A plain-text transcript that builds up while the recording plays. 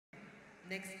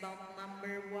Next bout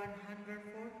number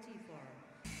 144.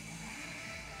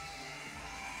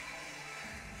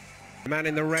 The man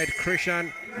in the red,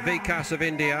 Krishan, Vikas of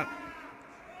India.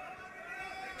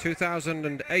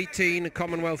 2018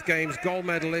 Commonwealth Games gold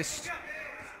medalist.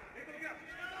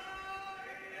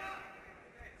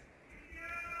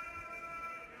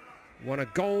 Won a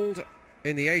gold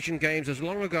in the Asian Games as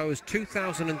long ago as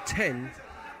 2010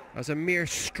 as a mere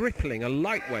stripling, a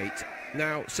lightweight,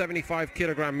 now 75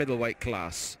 kilogram middleweight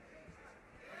class.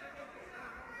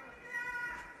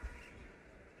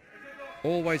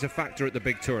 Always a factor at the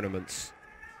big tournaments.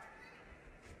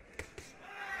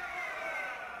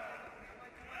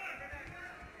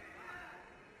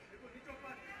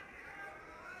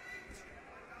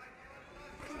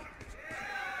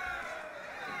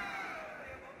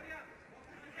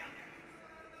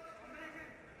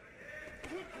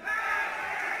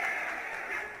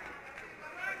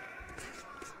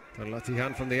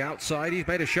 Tanglatihan from the outside, he's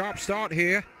made a sharp start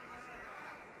here.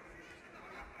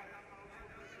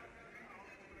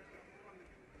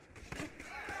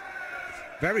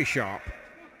 Very sharp.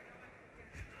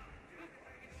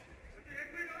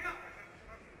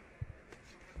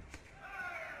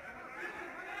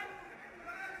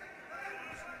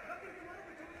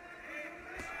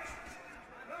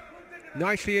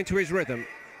 Nicely into his rhythm,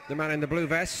 the man in the blue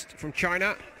vest from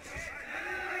China.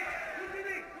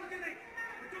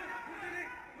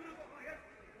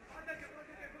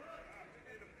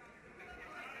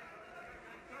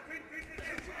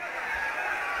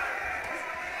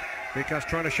 Vikas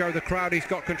trying to show the crowd he's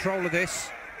got control of this.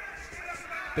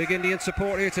 Big Indian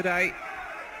support here today.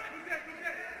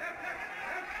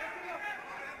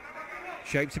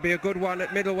 Shaped to be a good one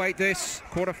at middleweight this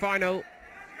quarter-final.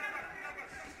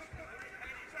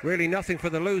 Really nothing for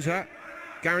the loser.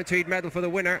 Guaranteed medal for the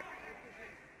winner.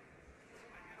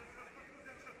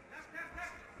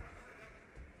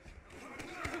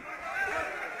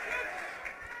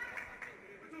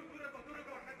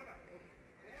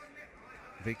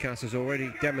 Vikas has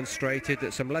already demonstrated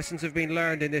that some lessons have been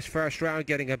learned in this first round,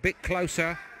 getting a bit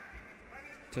closer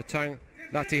to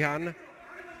Tanglatihan.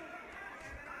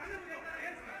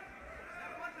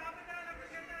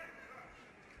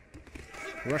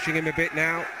 Rushing him a bit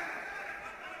now.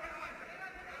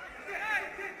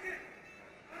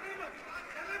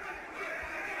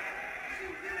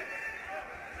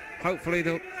 Hopefully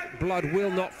the blood will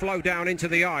not flow down into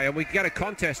the eye and we get a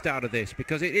contest out of this,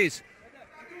 because it is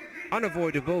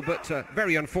unavoidable but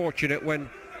very unfortunate when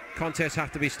contests have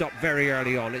to be stopped very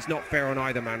early on. It's not fair on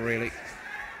either man, really.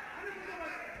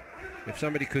 If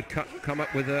somebody could come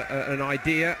up with an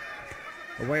idea,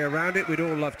 a way around it, we'd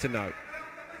all love to know.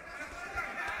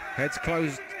 Heads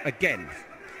closed again.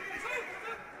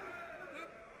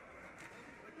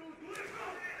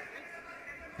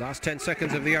 Last 10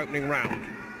 seconds of the opening round.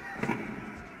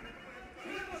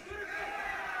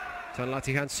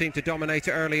 Tanglatihan seemed to dominate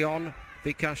it early on.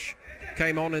 Vikas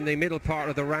came on in the middle part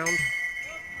of the round.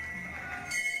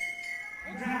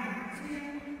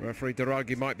 Referee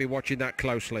Daragi might be watching that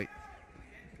closely.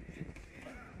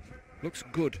 Looks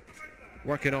good,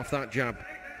 working off that jab,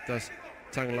 does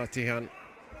Tanglatihan.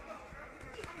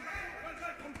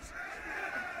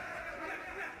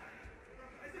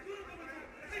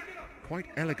 Quite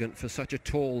elegant for such a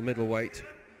tall middleweight.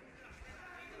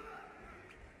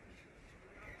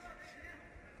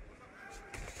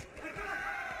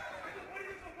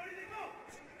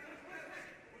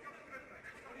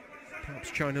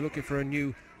 Perhaps China looking for a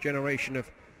new generation of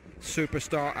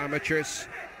superstar amateurs.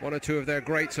 One or two of their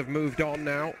greats have moved on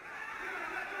now.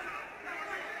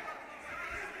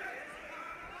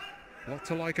 What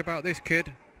to like about this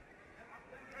kid,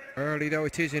 early though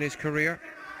it is in his career.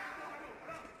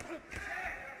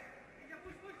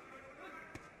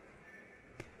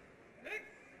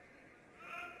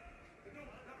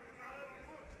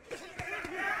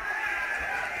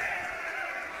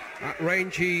 At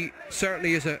range, he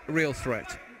certainly is a real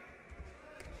threat.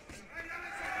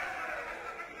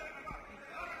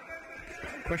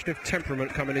 Question of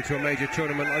temperament coming into a major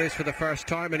tournament like this for the first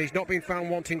time, and he's not been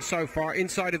found wanting so far.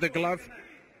 Inside of the glove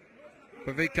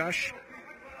for Vikas.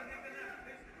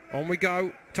 On we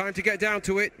go. Time to get down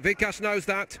to it. Vikas knows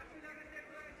that.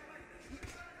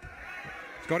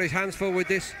 He's got his hands full with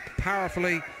this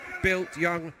powerfully built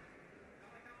young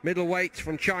middleweight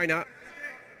from China.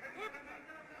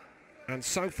 And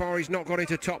so far he's not got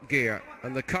into top gear,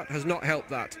 and the cut has not helped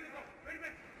that.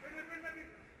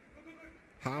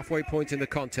 Halfway point in the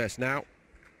contest now.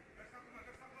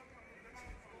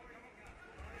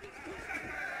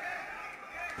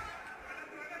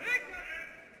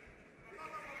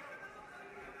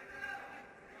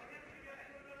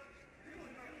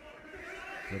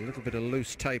 A little bit of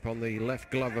loose tape on the left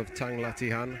glove of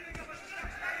Tanglatihan.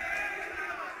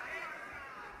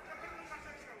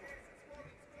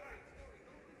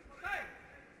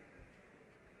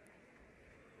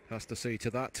 Has to see to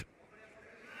that.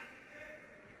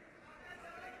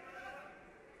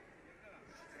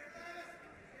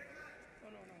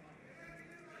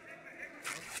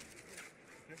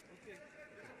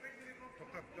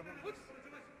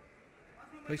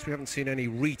 At least we haven't seen any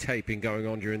retaping going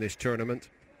on during this tournament.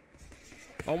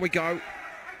 On we go.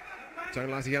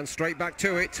 Tanglatihan straight back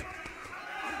to it.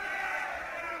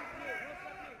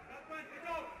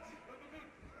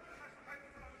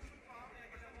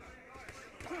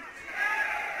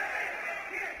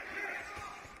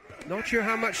 Not sure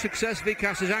how much success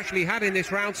Vikas has actually had in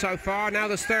this round so far. Now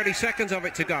there's 30 seconds of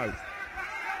it to go.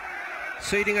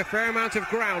 Ceding a fair amount of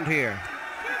ground here.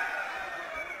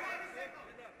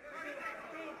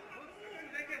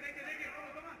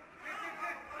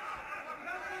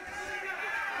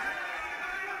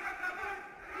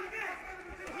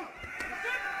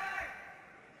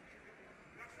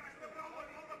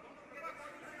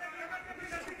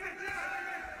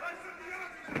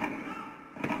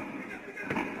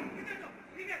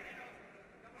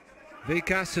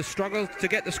 Vikas has struggled to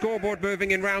get the scoreboard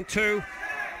moving in round 2.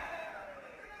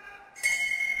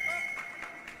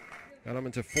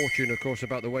 Element of fortune, of course,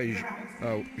 about the way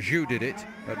Zhu did it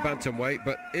at bantamweight,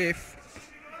 but if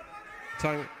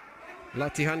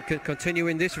Tanglatihan can continue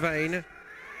in this vein,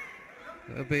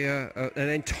 it'll be an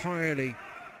entirely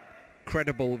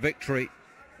credible victory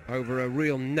over a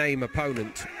real name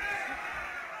opponent.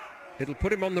 It'll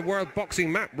put him on the world boxing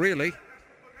map, really,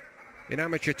 in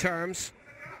amateur terms.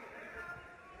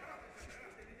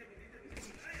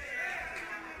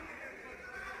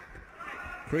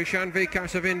 Krishan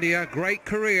Vikas of India, great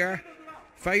career.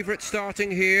 Favourite starting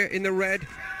here in the red,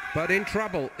 but in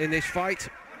trouble in this fight.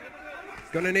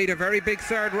 Going to need a very big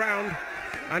third round,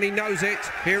 and he knows it.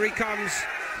 Here he comes,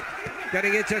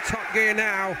 getting into top gear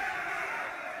now.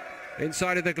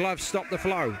 Inside of the glove, stop the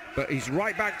flow, but he's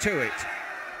right back to it.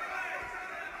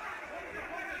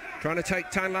 Trying to take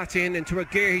Tanglatihan into a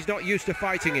gear he's not used to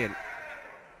fighting in.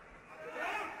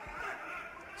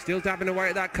 Still dabbing away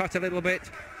at that cut a little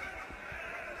bit.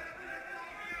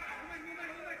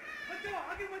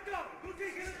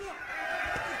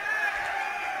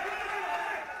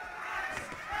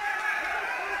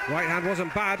 Right hand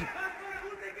wasn't bad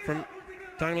from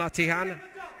Tanglatihan.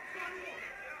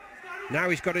 Now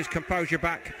he's got his composure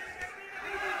back.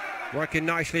 Working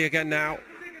nicely again now.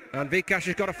 And Vikas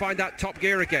has got to find that top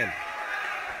gear again.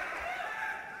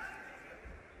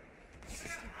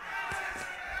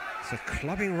 It's a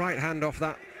clubbing right hand off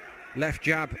that left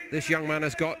jab this young man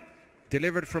has got.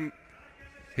 Delivered from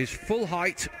his full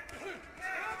height.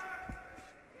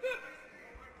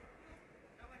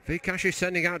 Vikas is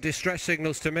sending out distress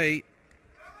signals to me.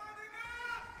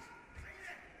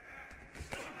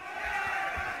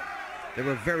 They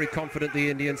were very confident, the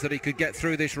Indians, that he could get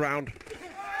through this round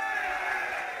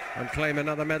and claim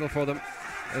another medal for them.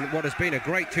 And what has been a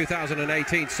great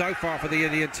 2018 so far for the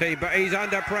Indian team, but he's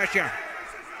under pressure.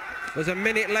 There's a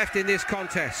minute left in this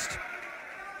contest.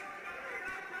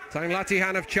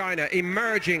 Tanglatihan of China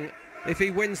emerging, if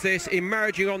he wins this,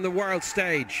 emerging on the world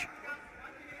stage.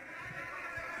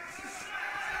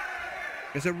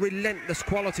 There's a relentless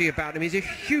quality about him. He's a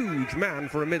huge man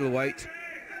for a middleweight.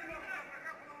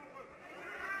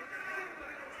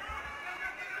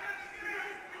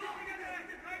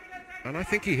 And I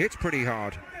think he hits pretty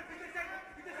hard.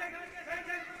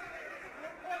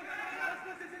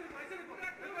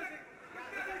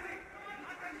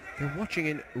 They're watching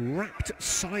in rapt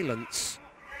silence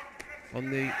on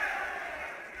the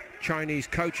Chinese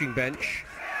coaching bench.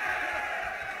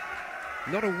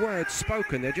 Not a word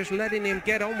spoken, they're just letting him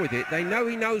get on with it. They know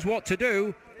he knows what to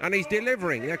do, and he's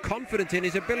delivering. They're confident in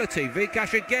his ability.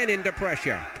 Vikas again under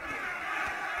pressure.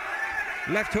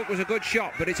 Left hook was a good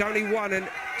shot, but it's only one, and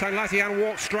Tanglatihan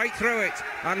walks straight through it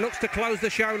and looks to close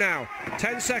the show now.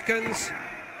 10 seconds.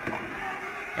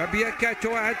 Erbieke,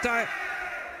 Tuoheta,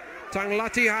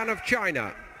 Tanglatihan of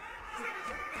China.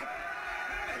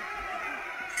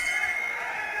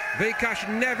 Vikas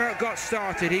never got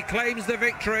started. He claims the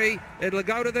victory. It'll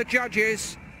go to the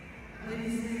judges.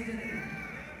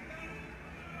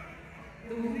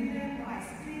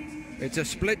 It's a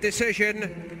split decision.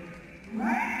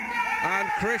 And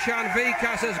Krishan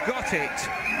Vikas has got it.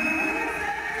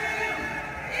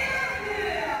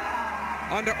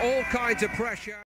 Under all kinds of pressure.